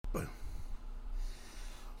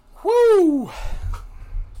Woo!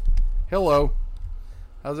 Hello.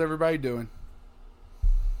 How's everybody doing?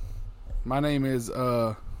 My name is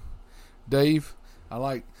Dave. I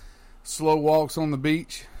like slow walks on the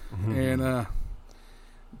beach. And,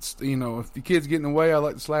 if the kids get in the way, I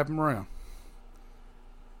like to slap them around.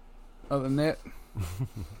 Other than that,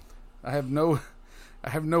 I have no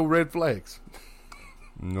red flags.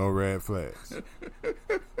 No red flags.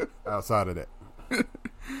 Outside of that.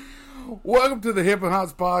 Welcome to the Hip and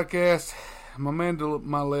Hots podcast. My man to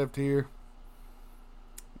my left here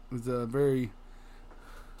is very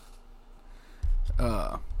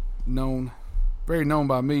known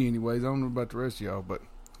by me anyways. I don't know about the rest of y'all, but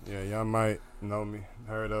yeah, y'all might know me,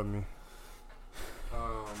 heard of me.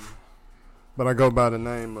 But I go by the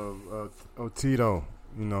name of Otito,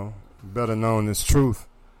 better known as Truth,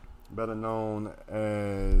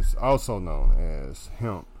 also known as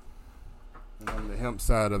Hemp. And on the hemp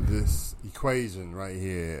side of this equation right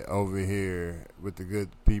here, over here with the good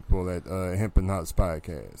people at Hemp and Hots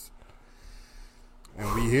Podcast.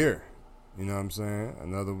 And we here, you know what I'm saying?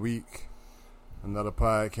 Another week, another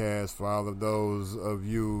podcast for all of those of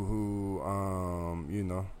you who,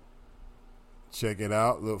 check it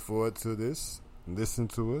out, look forward to this, listen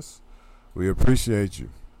to us. We appreciate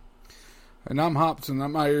you. And I'm Hopson.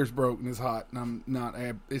 My ears broke and it's hot. And I'm not.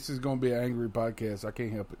 This is going to be an angry podcast. I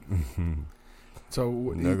can't help it.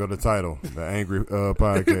 So there go the title, the angry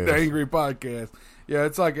podcast. The angry podcast. Yeah,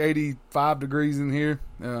 it's like 85 degrees in here.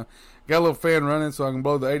 Got a little fan running so I can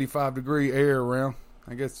blow the 85 degree air around.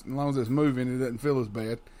 I guess as long as it's moving, it doesn't feel as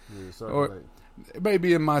bad. Yeah, or it may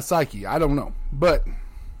be in my psyche. I don't know. But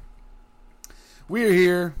we're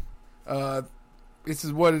here. This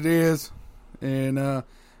is what it is. And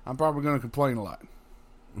I'm probably going to complain a lot.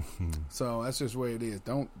 So that's just the way it is.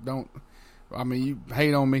 Don't. I mean, you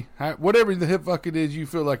hate on me. Whatever the hip fuck it is you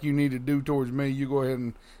feel like you need to do towards me, you go ahead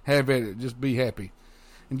and have at it. Just be happy.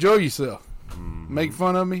 Enjoy yourself. Mm-hmm. Make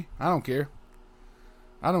fun of me. I don't care.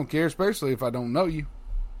 I don't care, especially if I don't know you.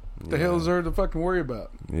 What the hell is there to fucking worry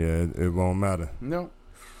about? Yeah, it won't matter. No.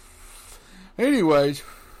 Anyways,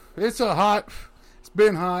 it's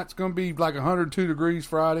been hot. It's going to be like 102 degrees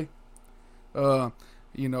Friday.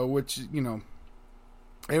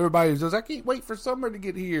 Everybody says, I can't wait for summer to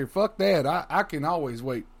get here. Fuck that. I can always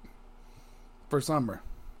wait for summer.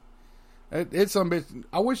 It's some bitch.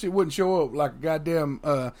 I wish it wouldn't show up like a goddamn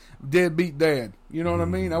deadbeat dad. You know what I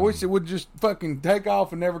mean? I wish it would just fucking take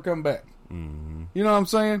off and never come back. Mm-hmm. You know what I'm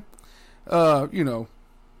saying? And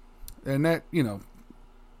that,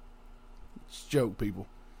 it's a joke, people.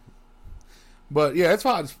 But yeah, it's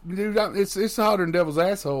hot, dude. It's hotter than Devil's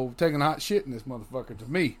asshole taking hot shit in this motherfucker. To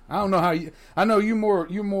me, I don't know how you. I know you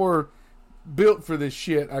more built for this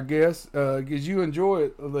shit, I guess, because you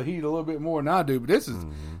enjoy the heat a little bit more than I do. But this is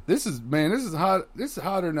hot. This is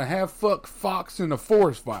hotter than a half fuck fox in a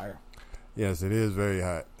forest fire. Yes, it is very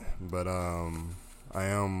hot. But I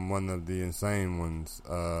am one of the insane ones.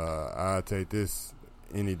 I take this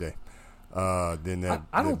any day. Than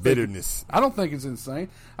that bitterness. I don't think it's insane.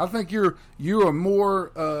 I think you are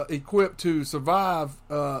more equipped to survive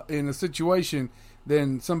in a situation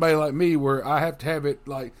than somebody like me, where I have to have it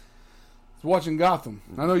like watching Gotham.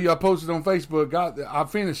 I know I posted on Facebook. I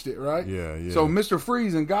finished it, right? Yeah. So Mr.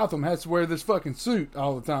 Freeze in Gotham has to wear this fucking suit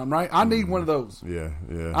all the time, right? I need one of those. Yeah.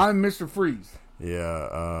 I'm Mr. Freeze.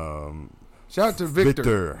 Yeah. Shout out to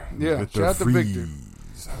Victor. Yeah. Victor shout out to Freeze.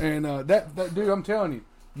 Victor. And that dude, I'm telling you.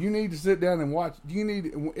 You need to sit down and watch. I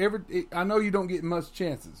know you don't get much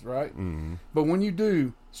chances, right? Mm-hmm. But when you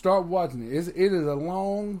do, start watching it. It is a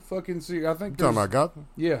long fucking series. I think. You talking about Gotham?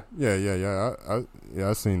 Yeah. Yeah.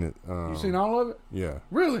 I seen it. You seen all of it? Yeah.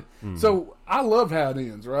 Really? Mm-hmm. So I love how it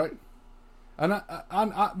ends, right? And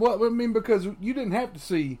because you didn't have to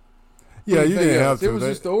see. Yeah, you didn't have to. It was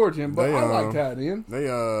just the origin, but I liked how it ended. They,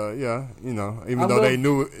 even though they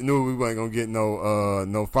knew we weren't gonna get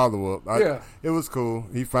no follow up. It was cool.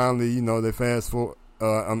 He finally, they fast forward.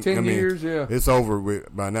 10 years, yeah. It's over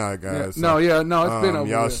with by now, guys. It's been over.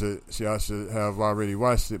 Y'all should have already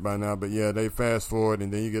watched it by now. But yeah, they fast forward,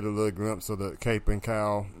 and then you get a little glimpse of the cape and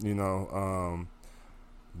cowl. The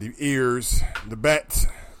ears, the bats.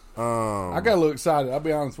 I got a little excited. I'll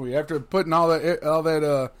be honest with you. After putting all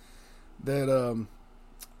that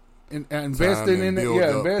investing in it,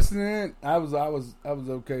 investing in it. I was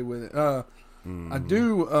okay with it. Mm-hmm. I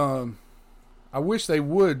do. I wish they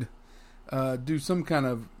would do some kind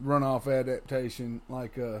of runoff adaptation,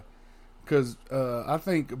 like because I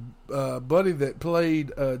think Buddy that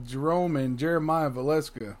played Jerome and Jeremiah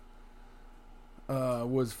Valeska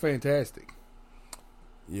was fantastic.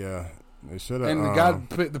 Yeah, they should have. And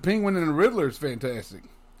the Penguin and the Riddler is fantastic.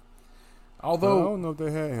 I Although don't know if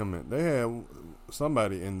they had him. They had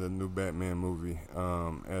somebody in the new Batman movie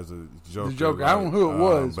as a Joker. the Joker, I don't know who it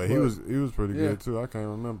was, but he was pretty good too. I can't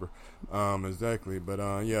remember exactly,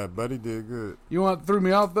 but yeah, Buddy did good. You know what threw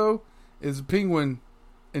me off though is the Penguin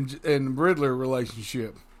and Riddler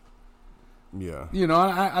relationship. Yeah, You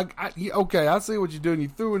know, okay, I see what you're doing. You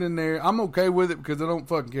threw it in there. I'm okay with it because I don't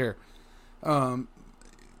fucking care. But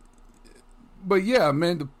yeah,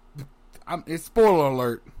 man, it's spoiler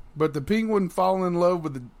alert. But the Penguin falling in love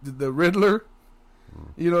with the Riddler,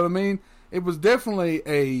 you know what I mean? It was definitely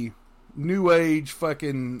a new age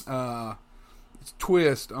fucking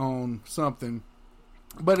twist on something.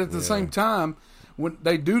 But at the same time, when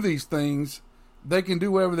they do these things, they can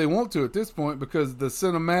do whatever they want to at this point because the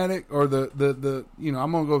cinematic or the you know,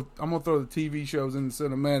 I'm gonna throw the TV shows in the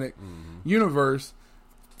cinematic universe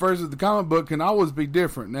versus the comic book can always be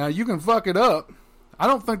different. Now you can fuck it up. I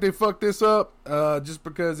don't think they fucked this up just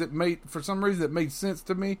because for some reason it made sense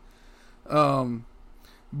to me.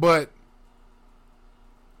 But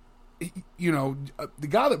you know, the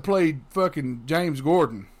guy that played fucking James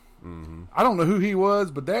Gordon, I don't know who he was,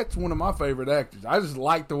 but that's one of my favorite actors. I just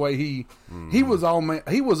liked the way he was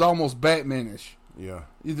almost Batmanish. Yeah,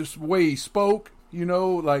 The way he spoke, you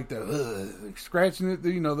know, like the scratching it,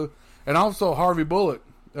 you know, and also Harvey Bullock.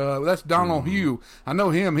 That's Donald Hugh. I know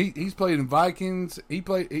him. He's played in Vikings. He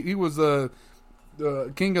was the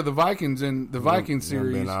king of the Vikings in the Viking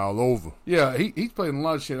series. Been all over. Yeah, he's played in a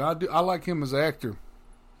lot of shit. I like him as an actor.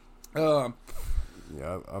 Yeah,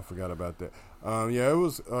 I forgot about that. Yeah, it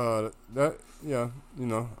was that. Yeah, you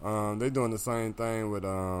know, they doing the same thing with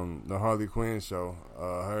the Harley Quinn show.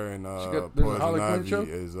 Her and Poison Ivy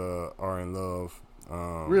are in love.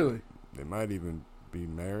 Really? They might even be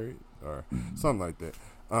married or something like that.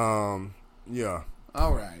 Yeah.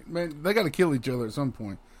 All right, man. They got to kill each other at some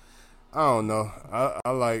point. I don't know.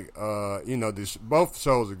 I like, you know, both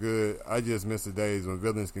shows are good. I just miss the days when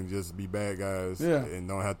villains can just be bad guys and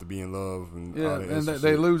don't have to be in love. And all that and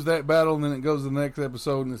they shit. lose that battle, and then it goes to the next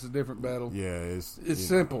episode, and it's a different battle. Yeah, it's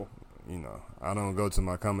simple. You know, I don't go to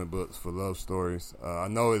my comic books for love stories. I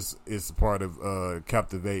know it's a part of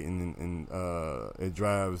captivating and it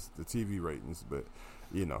drives the TV ratings, but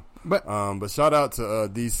you know. But shout out to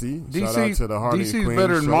DC. Shout out to the Harley DC's Quinn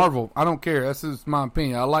better than show. Marvel. I don't care. That's just my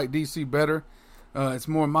opinion. I like DC better. It's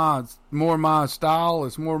more my style.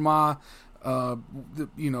 It's more my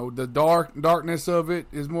the darkness of it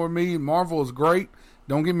is more me. Marvel is great.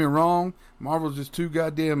 Don't get me wrong. Marvel's just too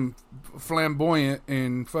goddamn flamboyant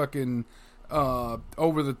and fucking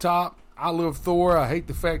over the top. I love Thor. I hate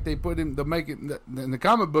the fact they put him to make it in the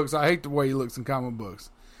comic books. I hate the way he looks in comic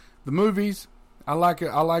books. The movies, I like it.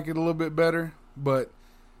 I like it a little bit better, but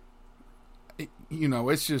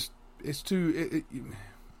it's just it's too.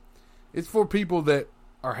 It's for people that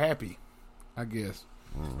are happy, I guess.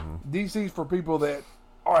 Mm-hmm. DC's for people that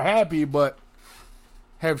are happy but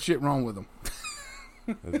have shit wrong with them.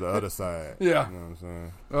 It's the other side. Yeah. You know what I'm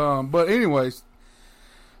saying? But anyways,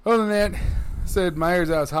 other than that, I said my hair's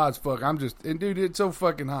out as hot as fuck. Dude, it's so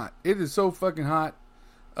fucking hot. It is so fucking hot.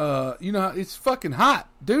 It's fucking hot.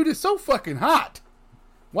 Dude, it's so fucking hot.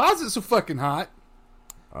 Why is it so fucking hot?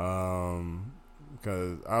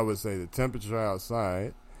 Because I would say the temperature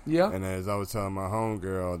outside. Yeah. And as I was telling my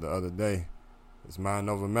homegirl the other day, it's mind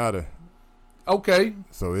over matter. Okay.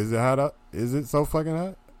 So is it hot up? Is it so fucking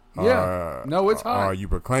hot? Yeah. No, it's hot. Or are you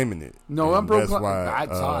proclaiming it? No, I'm proclaiming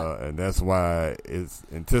it's hot. And that's why it's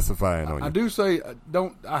intensifying on you. I do say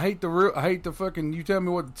I hate the fucking, you tell me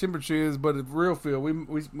what the temperature is, but it's real feel.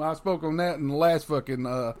 I spoke on that in the last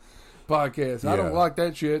fucking podcast. Yeah. I don't like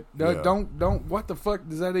that shit. Don't what the fuck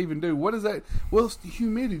does that even do? What is that? Well, it's the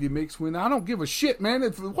humidity mix when I don't give a shit, man.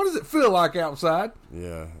 What does it feel like outside?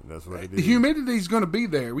 Yeah, that's what it is. The humidity's going to be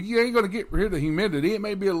there. You ain't going to get rid of the humidity. It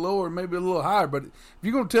may be a lower, maybe a little higher, but if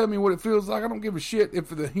you're going to tell me what it feels like, I don't give a shit if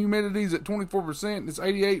the humidity's at 24% and it's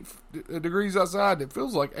 88 degrees outside. It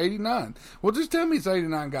feels like 89. Well, just tell me it's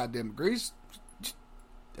 89 goddamn degrees.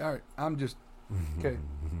 All right, I'm just okay.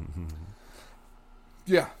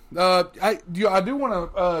 Yeah, I do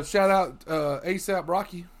want to shout out ASAP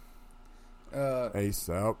Rocky.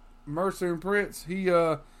 ASAP Mercer and Prince.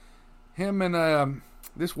 Him and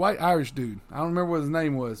this white Irish dude. I don't remember what his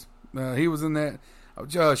name was. He was in that.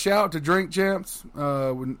 Shout out to Drink Champs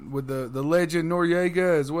with the legend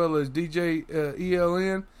Noriega as well as DJ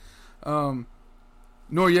ELN.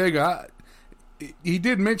 Noriega, he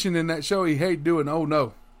did mention in that show he hated doing "Oh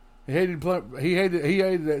No." He hated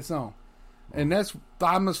that song. And that's,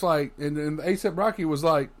 I'm just like, and ASAP Rocky was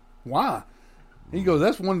like, why? He goes,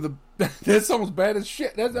 that's one of the, that song's bad as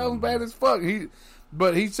shit. That song's bad as fuck.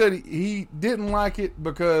 But he said he didn't like it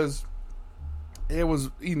because it was,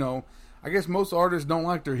 you know, I guess most artists don't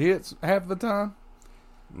like their hits half the time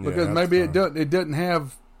because maybe it doesn't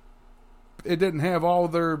have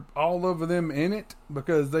all of them in it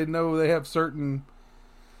because they know they have certain.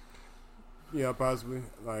 Yeah, possibly.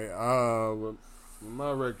 Like with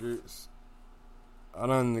my records, I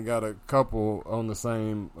done got a couple on the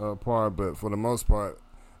same part, but for the most part,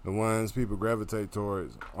 the ones people gravitate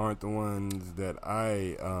towards aren't the ones that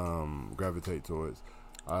I gravitate towards.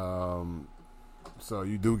 So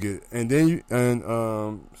you do get,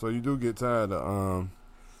 so you do get tired of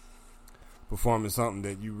performing something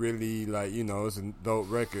that you really like. You know, it's a dope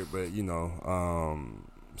record, but you know,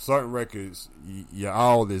 certain records your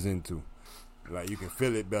all is into. Like you can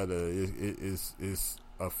feel it better. It's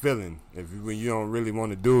a feeling. When you don't really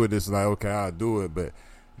want to do it, it's like okay, I'll do it, but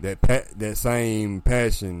that same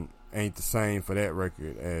passion ain't the same for that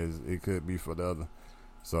record as it could be for the other.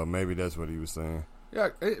 So maybe that's what he was saying. Yeah,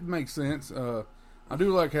 it makes sense. I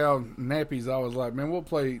do like how Nappy's always like, man, we'll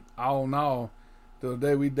play all in all till the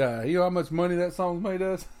day we die. You know how much money that song's made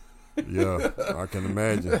us? Yeah, I can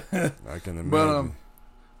imagine.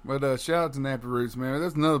 But shout out to Nappy Roots, man.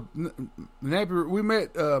 That's another Nappy. We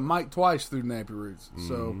met Mike Twice through Nappy Roots.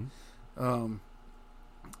 So,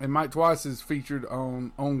 and Mike Twice is featured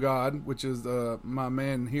on God, which is my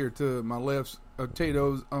man here to my left,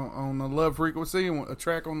 Tato's on the Love Frequency, and a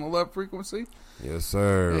track on the Love Frequency. Yes,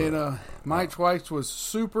 sir. And Mike Twice was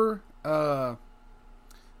super.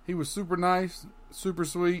 He was super nice, super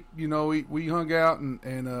sweet. You know, we hung out,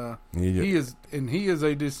 and he is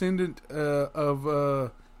a descendant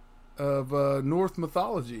of Norse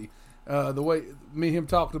mythology. The way me and him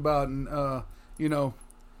talked about, and you know.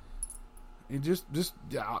 It just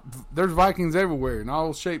there's Vikings everywhere in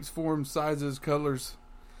all shapes, forms, sizes, colors,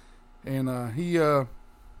 and he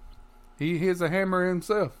has a hammer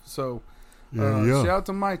himself. So shout out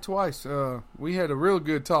to Mike Twice. We had a real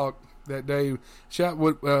good talk that day. Shout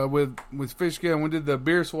with Fishkill. We did the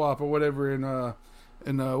beer swap or whatever. And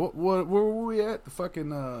what where were we at? The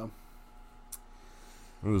fucking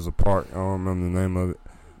it was a park. I don't remember the name of it.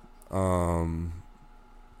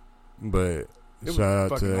 But.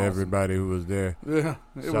 Shout out to everybody who was there. Yeah,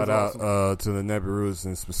 shout out awesome. To the Nappy Roots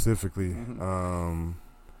and specifically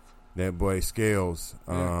that boy Scales.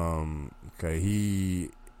 Okay, he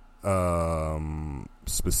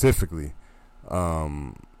specifically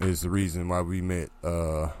is the reason why we met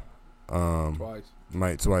Twice.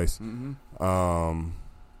 Mike Twice. Mm-hmm.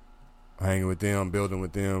 Hanging with them, building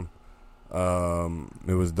with them.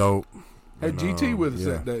 It was dope. Had GT with us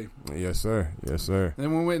that day. Yes, sir. Yes, sir.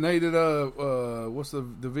 Then we went and ate at what's the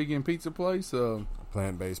vegan pizza place?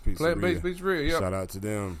 Plant-based pizzeria. Plant-based pizzeria. Yep. Shout out to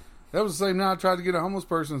them. That was the same night I tried to get a homeless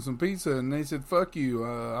person some pizza, and they said, "Fuck you,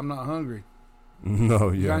 I'm not hungry." No,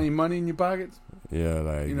 you got any money in your pockets? Yeah,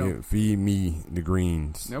 like feed me the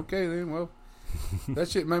greens. Okay, then. Well, that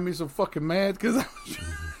shit made me so fucking mad because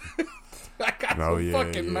I got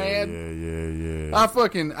fucking mad. Yeah. I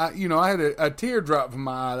had a teardrop from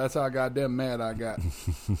my eye. That's how goddamn mad I got.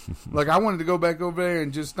 Like, I wanted to go back over there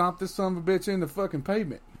and just stomp this son of a bitch in the fucking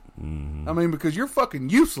pavement. Mm-hmm. I mean, because you're fucking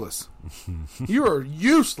useless. You are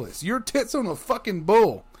useless. You're tits on a fucking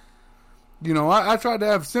bull. You know, I tried to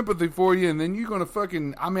have sympathy for you, and then you're going to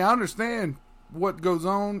fucking... I mean, I understand what goes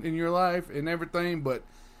on in your life and everything, but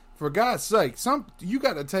for God's sake, you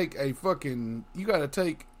got to take a fucking... You got to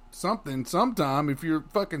take... something sometime if you're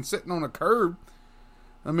fucking sitting on a curb.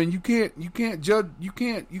 I mean, you can't judge, you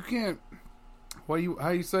can't how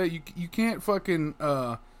you say you can't fucking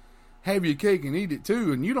have your cake and eat it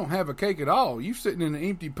too, and you don't have a cake at all. You sitting in an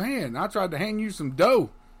empty pan. I tried to hand you some dough,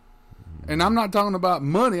 and I'm not talking about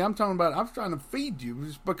money. I'm trying to feed you,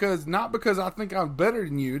 just because, not because I think I'm better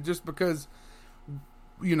than you, just because,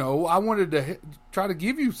 you know, I wanted to try to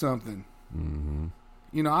give you something. Mm-hmm.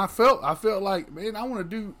 You know, I felt like, man, I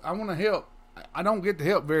want to help. I don't get to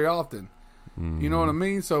help very often. Mm-hmm. You know what I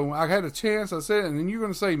mean? So I had a chance. I said, and then you're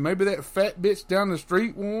going to say, maybe that fat bitch down the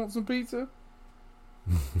street will want some pizza?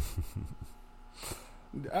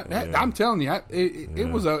 I'm telling you,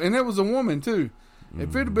 it was a woman too. Mm-hmm.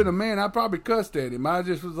 If it had been a man, I probably cussed at him. I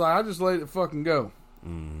just was like, I just let it fucking go.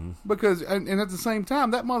 Mm-hmm. Because, and at the same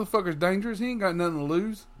time, that motherfucker's dangerous. He ain't got nothing to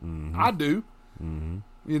lose. Mm-hmm. I do. Mm-hmm.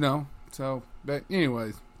 You know. So, but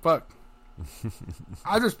anyways, fuck.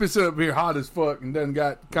 I just been sitting up here hot as fuck and done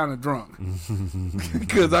got kind of drunk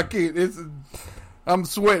because I can't. I'm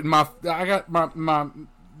sweating. I got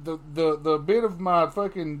the bit of my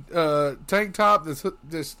fucking tank top that's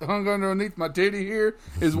just hung underneath my titty here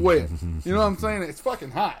is wet. You know what I'm saying? It's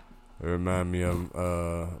fucking hot. It remind me of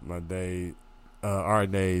my day, our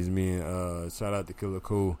days. Me and shout out to Killer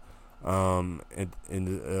Cool.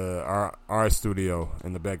 in our studio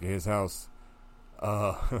in the back of his house.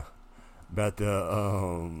 About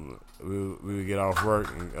the we would get off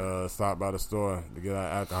work and stop by the store to get our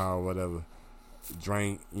alcohol or whatever,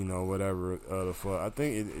 drink, whatever the fuck. I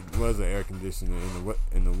think it was an air conditioner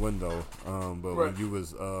in the window, but right. when you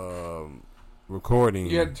was recording,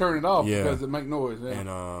 you had to turn it off because it make noise. Yeah.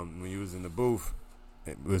 And when you was in the booth,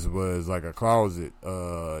 it was like a closet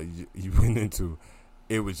you went into.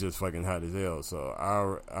 It was just fucking hot as hell. So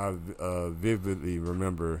I vividly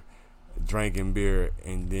remember drinking beer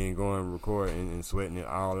and then going and record and sweating it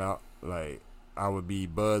all out. Like, I would be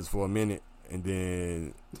buzzed for a minute and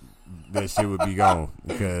then that shit would be gone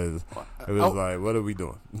because it was like, what are we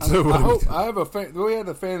doing? I have a fan. We had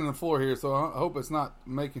a fan on the floor here, so I hope it's not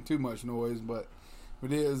making too much noise, but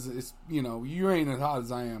it is. It's you ain't as hot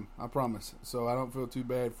as I am. I promise. So I don't feel too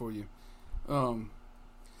bad for you. But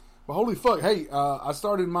holy fuck! Hey, I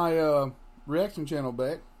started my reaction channel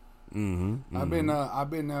back. Mm-hmm. I've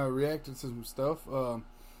been reacting to some stuff. I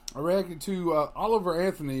reacted to Oliver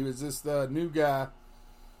Anthony. Is this new guy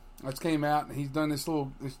that's came out, and he's done this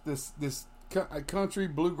little this country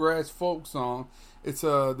bluegrass folk song. It's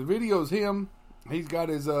the video's him. He's got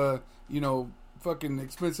his fucking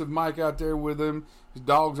expensive mic out there with him. His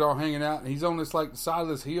dogs are all hanging out, and he's on this like side of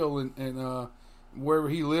this hill and wherever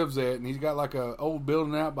he lives at, and he's got like a old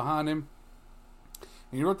building out behind him.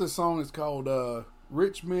 And he wrote this song. It's called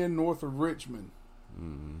 "Rich Men North of Richmond,"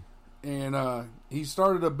 and he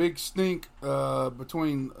started a big stink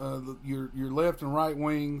between your left and right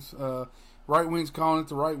wings. Right wings calling it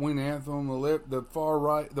the right wing anthem. The far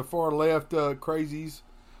left crazies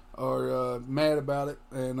are mad about it,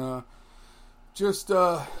 and just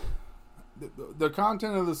the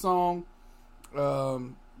content of the song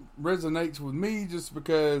resonates with me just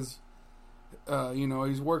because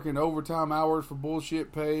he's working overtime hours for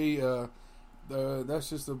bullshit pay. That's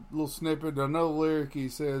just a little snippet. Another lyric, he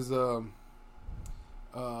says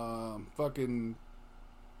fucking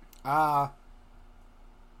how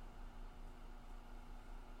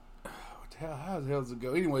the hell does it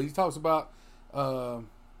go? Anyway, he talks about the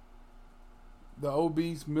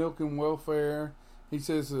obese milking welfare. He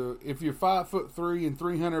says, if you're 5'3" and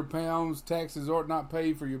 300 pounds, taxes ought not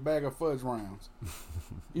pay for your bag of fudge rounds.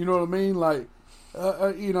 You know what I mean? Like,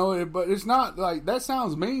 but it's not like that.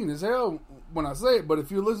 Sounds mean as hell when I say it. But if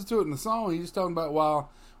you listen to it in the song, he's talking about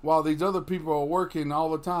while these other people are working all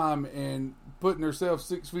the time and putting themselves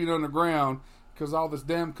 6 feet underground because all this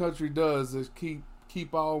damn country does is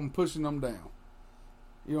keep on pushing them down.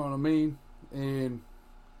 You know what I mean? And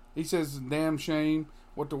he says it's a damn shame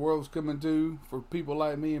what the world's coming to for people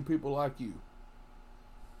like me and people like you.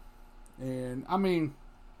 And I mean,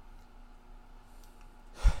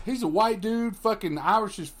 he's a white dude, fucking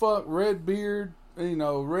Irish as fuck, red beard,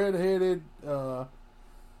 red-headed,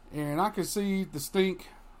 and I can see the stink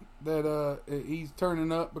that he's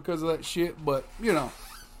turning up because of that shit. But I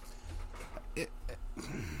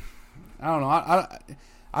don't know.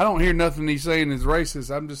 I don't hear nothing he's saying is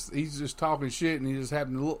racist. He's just talking shit, and he just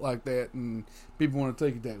happened to look like that, and people want to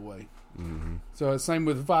take it that way. Mm-hmm. So it's the same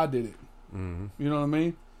with if I did it. Mm-hmm. You know what I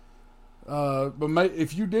mean? But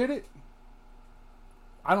if you did it,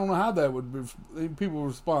 I don't know how that would be. People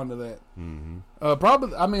respond to that. Mm-hmm.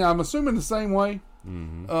 Probably. I mean, I'm assuming the same way.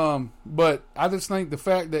 Mm-hmm. But I just think the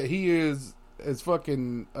fact that he is as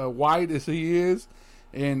fucking white as he is,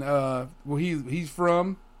 and he's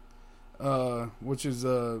from. Which is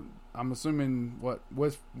I'm assuming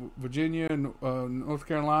West Virginia and North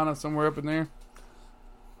Carolina, somewhere up in there.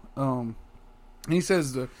 He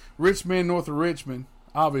says the rich men north of Richmond,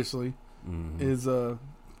 obviously, is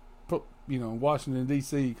Washington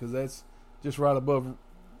D.C. because that's just right above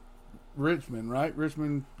Richmond, right?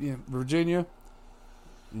 Richmond, Virginia.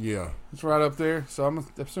 Yeah, it's right up there. So I'm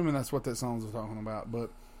assuming that's what that song's talking about,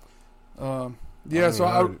 but. I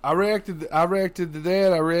reacted to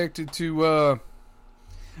that. I reacted to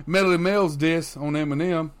Melody Mel's diss on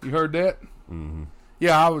Eminem. You heard that? Mm-hmm.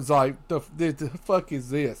 Yeah, I was like, the fuck is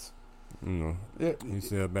this? He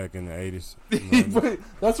said back in the 80s.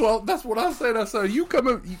 That's what I said. I said, you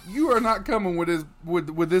are not coming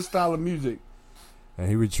with this style of music. And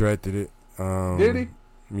he retracted it. Did he?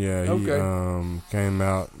 Yeah, he came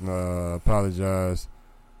out, apologized.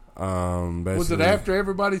 Was it after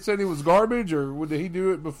everybody said he was garbage, or did he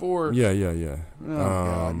do it before? Yeah.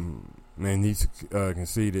 Oh, and he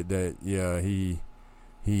conceded that he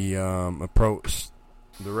approached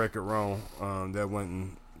the record wrong. That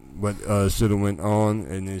wasn't what should have went on,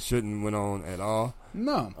 and it shouldn't went on at all.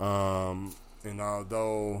 No. And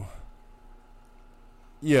although,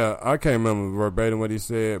 I can't remember verbatim what he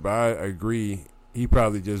said, but I agree he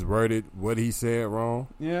probably just worded what he said wrong.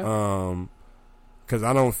 Yeah. Because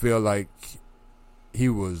I don't feel like he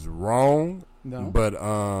was wrong. No. But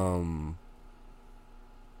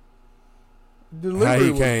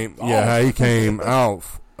Delivery how he came out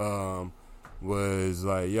was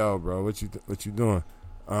like, yo, bro, what you doing?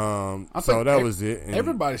 So that was it. And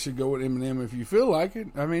everybody should go with Eminem if you feel like it.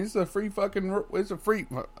 I mean, it's a free free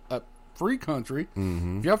country.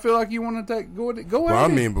 Mm-hmm. If y'all feel like you want to go with it, go ahead. Well, I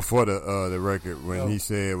mean, before the record, when he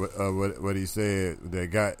said what he said,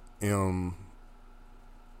 that got him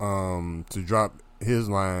to drop his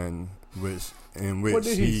line, which what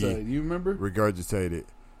did he say? Do you remember? Regurgitated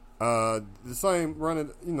the same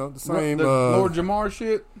running, the same Lord Jamar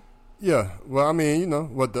shit. Yeah, well, I mean,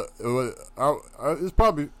 it's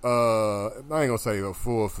probably I ain't gonna say a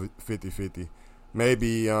full 50-50,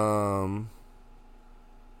 maybe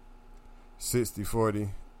 60-40,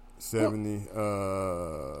 70.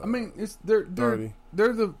 I mean, they're 30.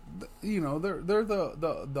 They're the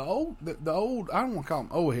old. I don't want to call them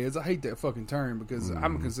old heads. I hate that fucking term because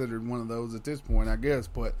I'm considered one of those at this point, I guess.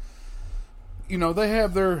 But they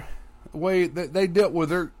have their way that they dealt with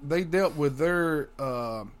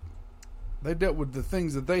the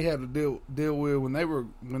things that they had to deal with when they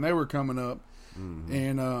were coming up,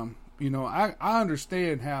 and I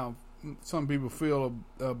understand how some people feel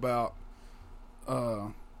about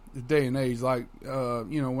the day and age. Like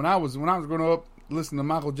when I was growing up listening to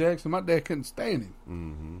Michael Jackson, my dad couldn't stand him.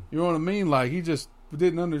 Mm-hmm. You know what I mean? Like he just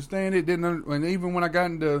didn't understand it. And even when I got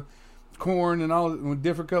into corn and all with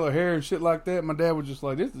different color hair and shit like that, my dad was just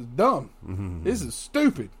like, "This is dumb. Mm-hmm. This is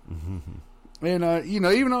stupid." Mm-hmm. And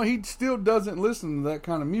even though he still doesn't listen to that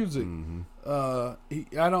kind of music, he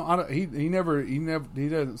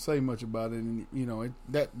doesn't say much about it. And of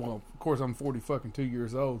course I'm 2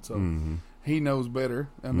 years old, so he knows better.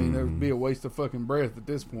 I mean, there would be a waste of fucking breath at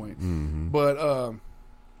this point. Mm-hmm. But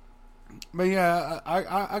yeah,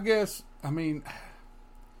 I guess, I mean,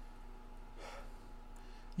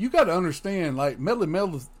 you got to understand, like Melly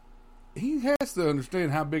Mel. He has to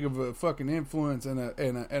understand how big of a fucking influence and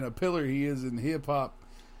a pillar he is in the hip hop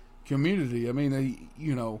community. I mean,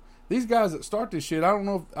 these guys that start this shit, I don't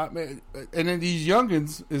know and then these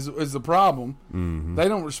youngins is the problem. Mm-hmm. They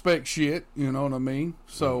don't respect shit. You know what I mean?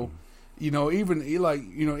 So, even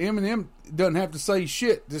Eminem doesn't have to say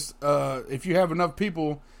shit. Just if you have enough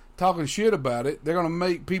people talking shit about it, they're gonna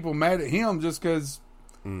make people mad at him just because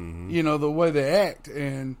the way they act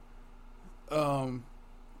and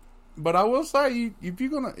But I will say, if you're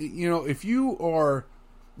gonna, if you are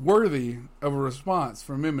worthy of a response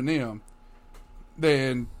from Eminem,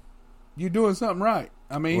 then you're doing something right.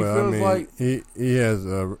 I mean, he feels like he has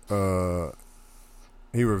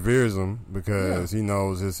he reveres him because he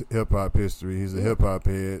knows his hip hop history. He's a hip hop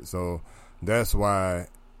head, so that's why.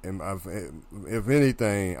 If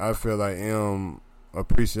anything, I feel like M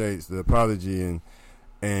appreciates the apology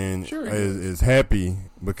and sure is happy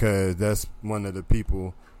because that's one of the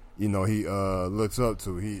people. He looks up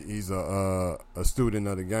to. He's a student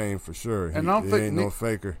of the game for sure. And I don't think ain't no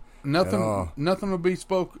faker. Nothing will be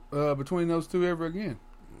spoke between those two ever again.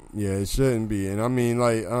 Yeah, it shouldn't be. And I mean,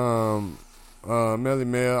 like Melly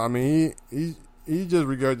Mel. I mean, he just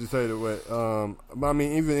regurgitated what. I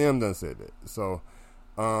mean, even M done said that. So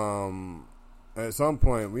at some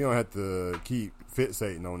point, we don't have to keep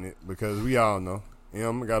fixating on it because we all know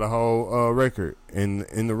M got a whole record. And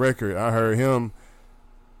in the record, I heard him.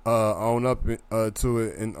 On up to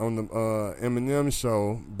it and on the Eminem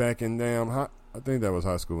show back in I think that was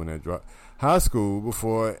high school when that dropped. High school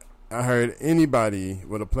before I heard anybody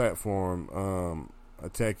with a platform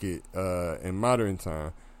attack it in modern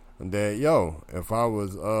time. That if I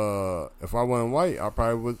wasn't white, I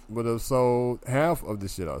probably would have sold half of the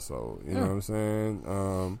shit I sold. You know what I'm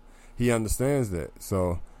saying? He understands that.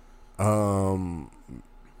 So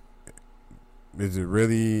is it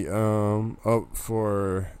really up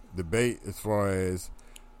for debate as far as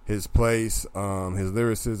his place, his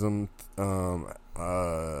lyricism,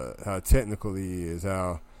 how technical he is,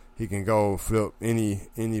 how he can go flip any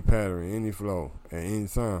pattern, any flow at any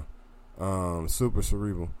time. Super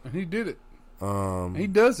cerebral. And he did it. He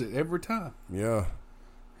does it every time. Yeah.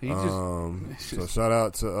 He so shout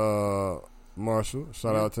out to Marshall.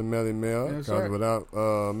 Shout out to Melly Mel. Because without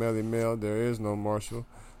Melly Mel, there is no Marshall.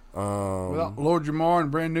 Without Lord Jamar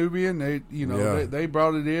and Brand Nubian, they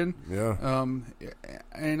brought it in. Yeah.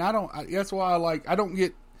 And that's why I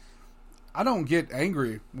don't get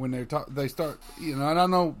angry when they start. And I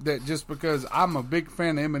know that just because I'm a big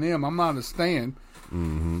fan of Eminem, I'm not a stan.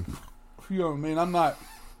 Mm-hmm. You know what I mean?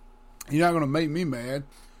 You're not going to make me mad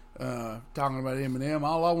talking about Eminem.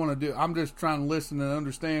 All I want to do, I'm just trying to listen and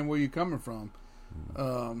understand where you're coming from.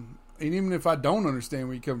 And even if I don't understand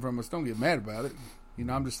where you come from, I just don't get mad about it. You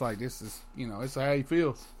know, I'm just like, this is, you know, it's how he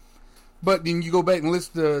feels. But then you go back and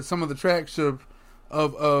listen to some of the tracks of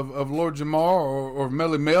Lord Jamar or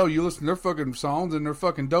Melly Mel, you listen to their fucking songs and they're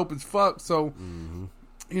fucking dope as fuck. So,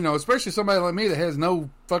 you know, especially somebody like me that has no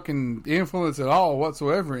fucking influence at all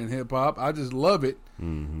whatsoever in hip hop, I just love it.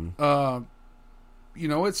 You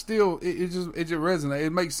know, it's still it just resonates.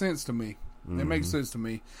 It makes sense to me. It makes sense to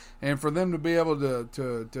me, and for them to be able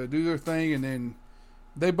to do their thing, and then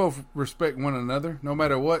they both respect one another, no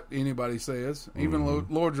matter what anybody says. Even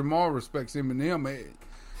Lord Jamar respects Eminem.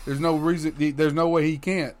 There's no reason. There's no way he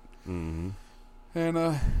can't. And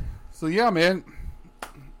so yeah, man.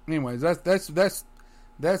 Anyways, that's as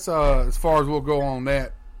far as we'll go on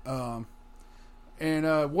that. What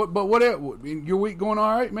else? Your week going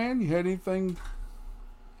all right, man? You had anything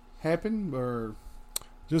happen or?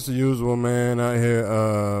 Just the usual, man. Out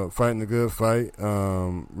here fighting a good fight,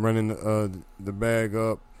 running the bag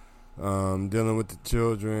up, dealing with the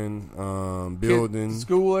children, building kids,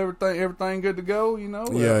 school, everything good to go. You know.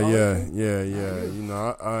 Yeah. You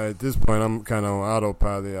know, I at this point I'm kind of on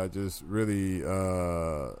autopilot. I just really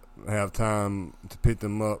have time to pick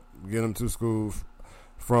them up, get them to school,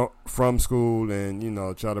 from school, and you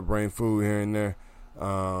know, try to bring food here and there.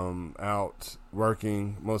 Out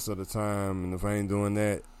working most of the time, and if I ain't doing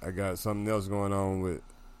that, I got something else going on with,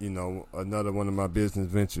 you know, another one of my business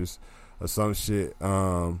ventures or some shit.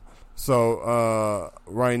 So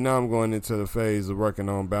right now I'm going into the phase of working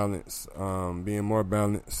on balance, being more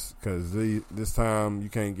balanced, because this time you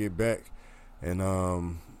can't get back,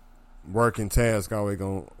 and working task always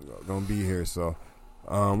gonna be here. So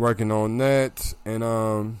working on that,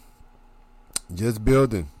 and just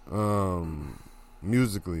building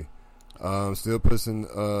musically. Still pushing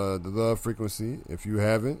the Love Frequency. If you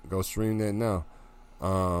haven't, go stream that now.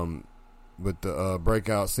 With the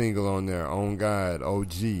breakout single on there, On God,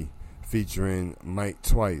 OG, featuring Mike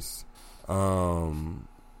Twice. If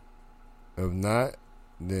not,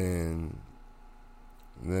 then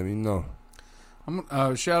let me know.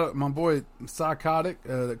 I'm shout out my boy Psychotic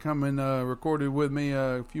that come and recorded with me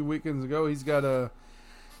a few weekends ago. He's got a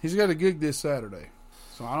gig this Saturday.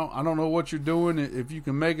 So I don't know what you're doing, if you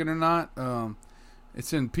can make it or not.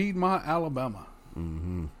 It's in Piedmont, Alabama,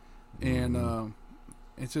 and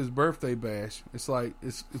it's his birthday bash. It's like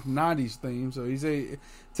it's 90s theme, so he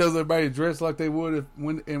tells everybody to dress like they would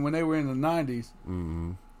when they were in the 90s.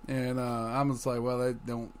 And I'm just like, well,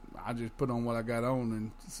 I just put on what I got on,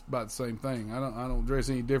 and it's about the same thing. I don't dress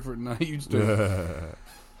any different than I used to.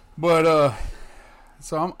 But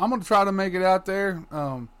so I'm gonna try to make it out there.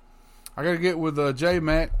 I got to get with J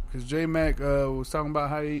Mac, because J Mac was talking about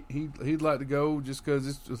how he'd like to go, just because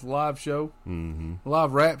it's just a live show, a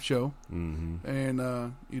live rap show, and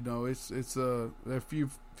you know it's they're few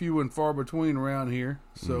and far between around here.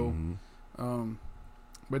 So,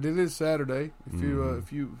 but it is Saturday.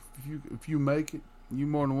 If you make it, you're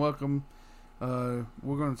more than welcome. We're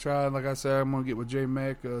gonna try. Like I said, I'm gonna get with J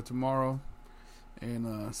Mac tomorrow,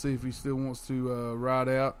 and see if he still wants to ride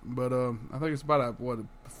out. But I think it's about an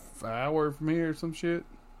hour from here or some shit.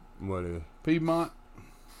 What is Piedmont?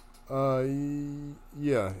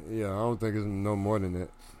 Yeah. I don't think it's no more than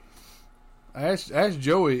that. I asked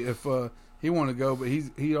Joey if he wanted to go, but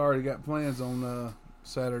he already got plans on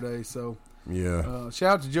Saturday. So yeah.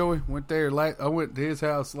 Shout out to Joey. Went there. I went to his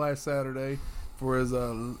house last Saturday for his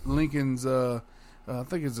Lincoln's. I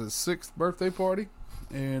think it's his 6th birthday party,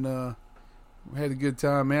 and we had a good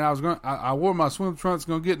time, man. I wore my swim trunks,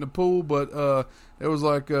 gonna get in the pool, but there was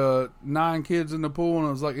like 9 kids in the pool, and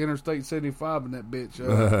it was like Interstate 75 in that bitch.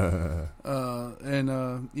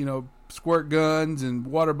 And you know, squirt guns and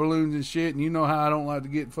water balloons and shit. And you know how I don't like to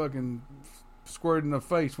get fucking squirted in the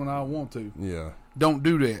face when I want to. Yeah. Don't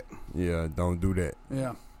do that. Yeah, don't do that.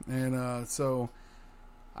 Yeah, and so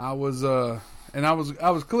I was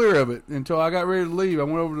clear of it until I got ready to leave. I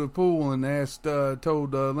went over to the pool and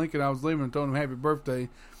told Lincoln I was leaving, and told him happy birthday.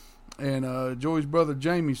 And Joey's brother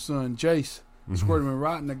Jamie's son Jace squirted me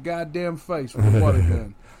right in the goddamn face with a water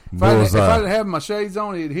gun. If I didn't have my shades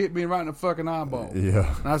on, it'd hit me right in the fucking eyeball.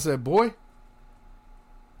 Yeah. And I said, boy,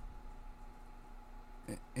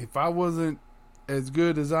 if I wasn't as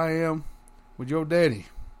good as I am with your daddy,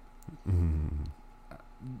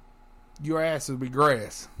 your ass would be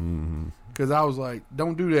grass. Because I was like,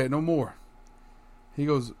 don't do that no more. He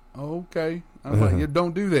goes, oh, okay. I was like, yeah,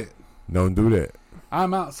 don't do that. Don't do that.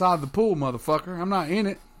 I'm outside the pool, motherfucker. I'm not in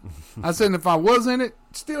it. I said, if I was in it,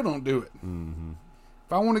 still don't do it.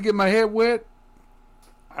 If I want to get my head wet,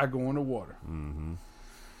 I go in the water.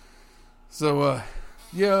 So,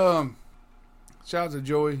 yeah, Shout out to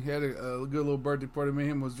Joey. He had a good little birthday party. Me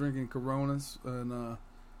and him was drinking Coronas, and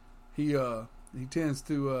he tends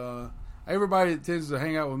to. Everybody that tends to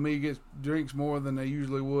hang out with me gets drinks more than they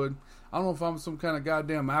usually would. I don't know if I'm some kind of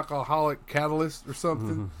goddamn alcoholic catalyst or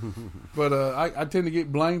something, but I tend to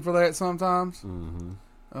get blamed for that sometimes. Mm-hmm.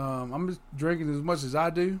 I'm just drinking as much as I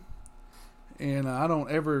do, and I don't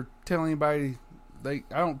ever tell anybody. I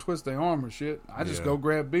don't twist their arm or shit. I just go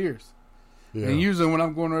grab beers. Yeah. And usually when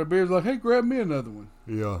I'm going to grab beers, like, hey, grab me another one.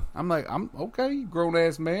 Yeah. I'm like, I'm okay, you grown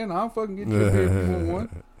ass man. I'll fucking get you a beer if you want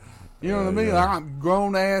one. You know what I mean? Yeah. Like, I'm a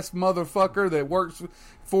grown ass motherfucker that works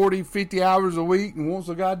 40, 50 hours a week and wants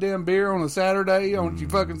a goddamn beer on a Saturday on your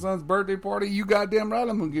fucking son's birthday party. You goddamn right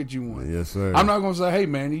I'm going to get you one. Yes, sir. I'm not going to say, hey,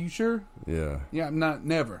 man, are you sure? Yeah. Yeah, I'm not,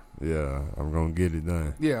 never. Yeah, I'm going to get it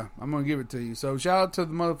done. Yeah, I'm going to give it to you. So shout out to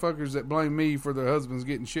the motherfuckers that blame me for their husbands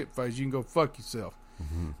getting shit-faced. You can go fuck yourself.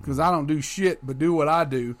 Because I don't do shit but do what I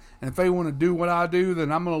do. And if they want to do what I do,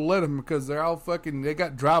 then I'm going to let them because they're all fucking, they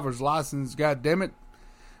got driver's license, god damn it.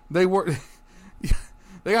 They work,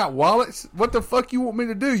 they got wallets. What the fuck you want me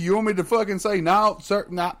to do? You want me to fucking say, no, sir,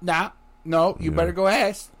 no, you better go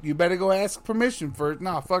ask. You better go ask permission first.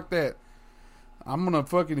 Nah, fuck that. I'm going to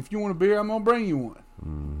fucking, if you want a beer, I'm going to bring you one.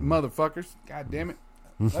 Motherfuckers. God damn it.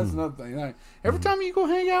 That's another thing. Like, every time you go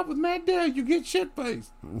hang out with Matt Dale, you get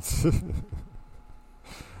shit-faced.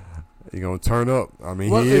 You're going to turn up. I mean,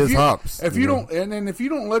 Well, he is hops. If you don't, and then if you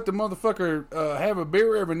don't let the motherfucker have a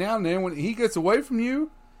beer every now and then, when he gets away from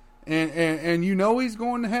you, and you know he's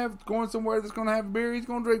going somewhere that's going to have a beer, he's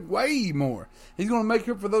going to drink way more. He's going to make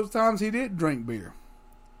up for those times he did drink beer,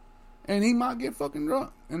 and he might get fucking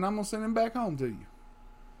drunk, and I'm going to send him back home to you,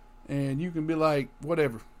 and you can be like,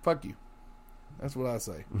 whatever, fuck you. That's what I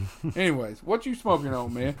say. Anyways, what you smoking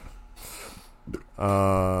on, man?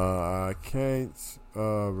 I can't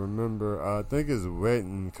remember. I think it's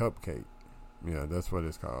Wedding Cupcake. Yeah, that's what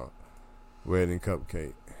it's called. Wedding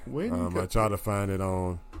Cupcake. I try to find it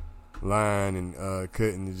online and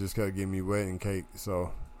couldn't. It just gotta give me wedding cake.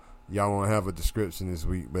 So y'all won't have a description this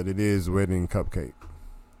week, but it is Wedding Cupcake.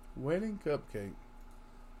 Wedding Cupcake.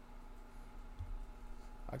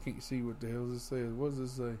 I can't see what the hell this says. What does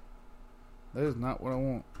this say? That is not what I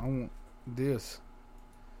want. I want this.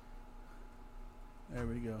 There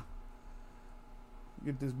we go.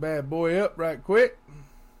 Get this bad boy up right quick.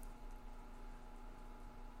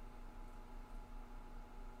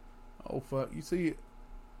 Oh, fuck. You see it?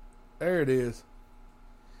 There it is.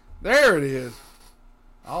 There it is.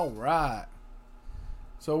 All right.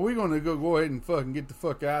 So we're going to go ahead and fucking get the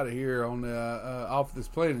fuck out of here on the off this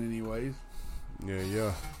planet anyways.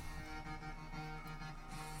 Yeah.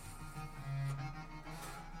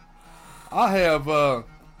 I have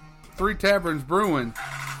 3 Taverns Brewing.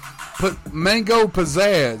 Put Mango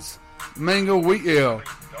Pizzazz. Mango Wheat Ale.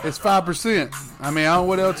 It's 5%. I mean, I don't know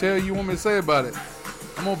what else hell you want me to say about it.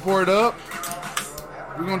 I'm going to pour it up.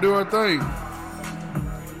 We're going to do our thing.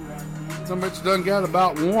 Some bitch done got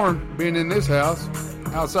about warm being in this house.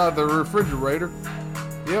 Outside the refrigerator.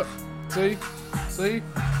 Yep. See?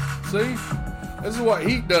 This is what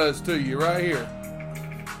heat does to you right here.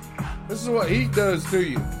 This is what heat does to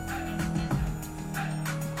you.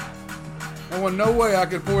 There was no way I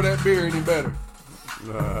could pour that beer any better.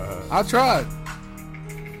 I tried.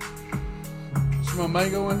 Smell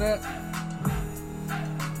mango in that?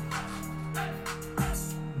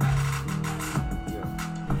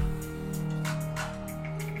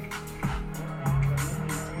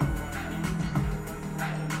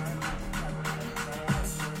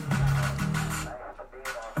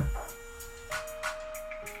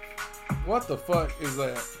 What the fuck is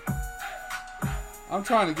that? I'm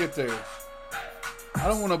trying to get there. I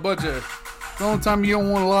don't want a bunch of... The only time you don't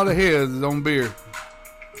want a lot of heads is on beer.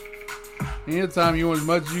 Anytime you want as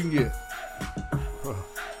much as you can get.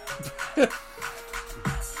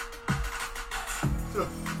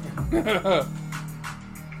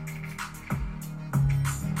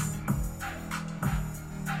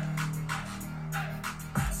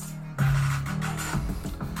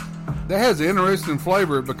 That has an interesting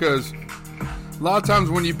flavor because a lot of times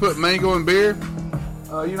when you put mango in beer,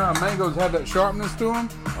 you know how mangoes have that sharpness to them?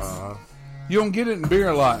 You don't get it in beer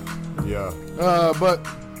a lot. Yeah. But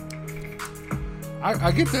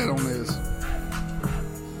I get that on this.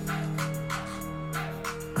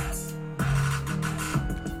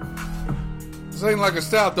 This ain't like a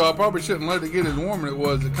stout though. I probably shouldn't let it get as warm as it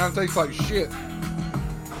was. It kind of tastes like shit.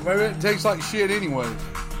 Maybe it tastes like shit anyway.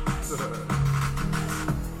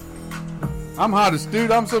 I'm hot as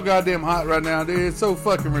dude. I'm so goddamn hot right now, dude. It's so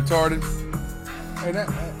fucking retarded. And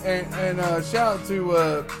And shout out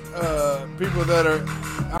to people that are.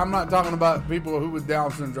 I'm not talking about people who with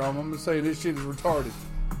Down syndrome. I'm gonna say this shit is retarded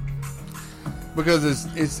because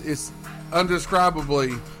it's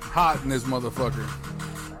undescribably hot in this motherfucker.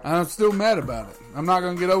 And I'm still mad about it. I'm not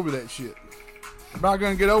gonna get over that shit. I'm not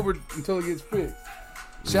gonna get over it until it gets fixed.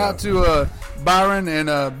 Shout out to Byron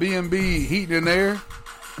and B&B Heating and Air.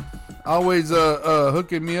 Always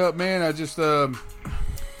hooking me up, man. I just thought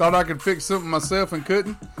I could fix something myself and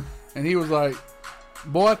couldn't. And he was like,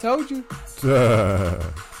 "Boy, I told you."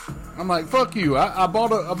 I'm like, "Fuck you." I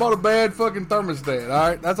bought a bad fucking thermostat. All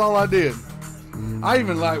right, that's all I did. I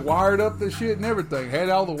even like wired up the shit and everything. Had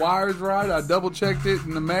all the wires right. I double checked it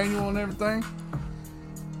in the manual and everything.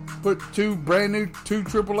 Put two brand new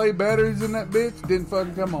AAA batteries in that bitch. Didn't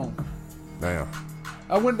fucking come on. Damn.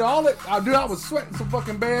 I went to all it. I was sweating so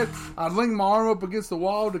fucking bad. I leaned my arm up against the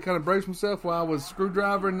wall to kind of brace myself while I was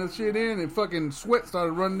screwdrivering the shit in, and fucking sweat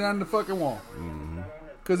started running down the fucking wall.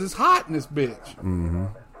 Because it's hot in this bitch.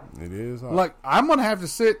 It is hot. Like, I'm going to have to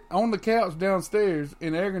sit on the couch downstairs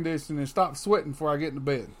in air conditioning and stop sweating before I get into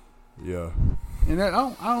bed. Yeah. And that,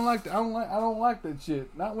 I don't like that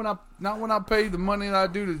shit. Not when I pay the money that I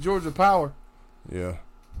do to Georgia Power. Yeah.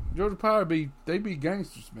 Georgia Power they be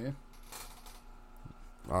gangsters, man.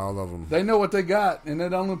 All of them. They know what they got, and they're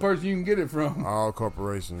the only person you can get it from. All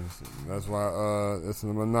corporations. That's why it's a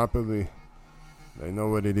monopoly. They know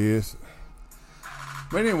what it is.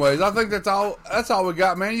 But anyways, I think that's all we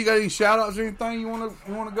got, man. You got any shout outs or anything you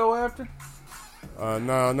wanna go after?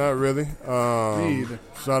 No, not really. Me either.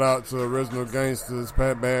 Shout out to Original Gangsters,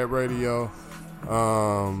 Pat Bad Radio.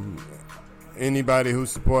 Anybody who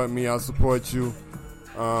support me, I support you.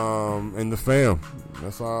 And the fam.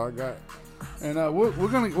 That's all I got. And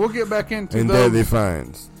we'll get back into and those. Deadly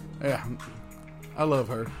Finds. Yeah, I love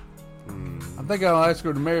her. I think I'll ask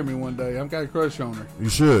her to marry me one day. I've got a crush on her. You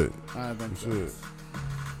should. I think so. You should.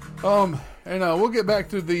 And we'll get back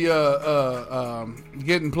to the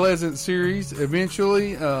Getting Pleasant series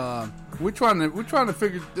eventually. We're trying to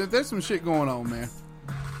figure. There's some shit going on, man,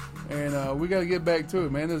 and we got to get back to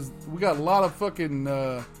it, man. We got a lot of fucking.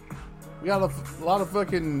 We got a lot of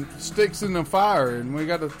fucking sticks in the fire, and we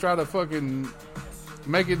got to try to fucking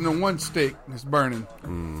make it into one stick that's burning.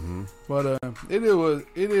 But it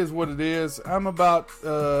is what it is. I'm about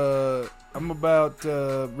ready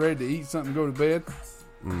to eat something, and go to bed.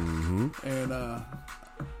 And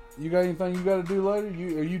you got anything you got to do later?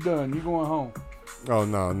 Are you done? You going home? Oh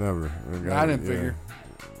no, never. I didn't figure.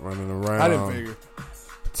 Running around. I didn't figure.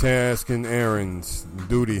 Tasking errands,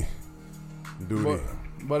 duty.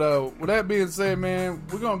 But with that being said, man,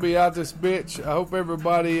 we're gonna be out this bitch. I hope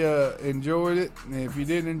everybody enjoyed it. And if you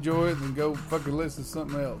didn't enjoy it, then go fucking listen to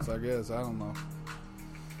something else. I guess I don't know.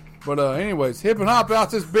 But anyways, hip and hop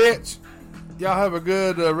out this bitch. Y'all have a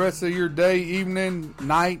good rest of your day, evening,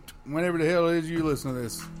 night, whenever the hell it is you listen to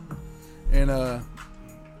this. And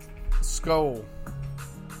skull.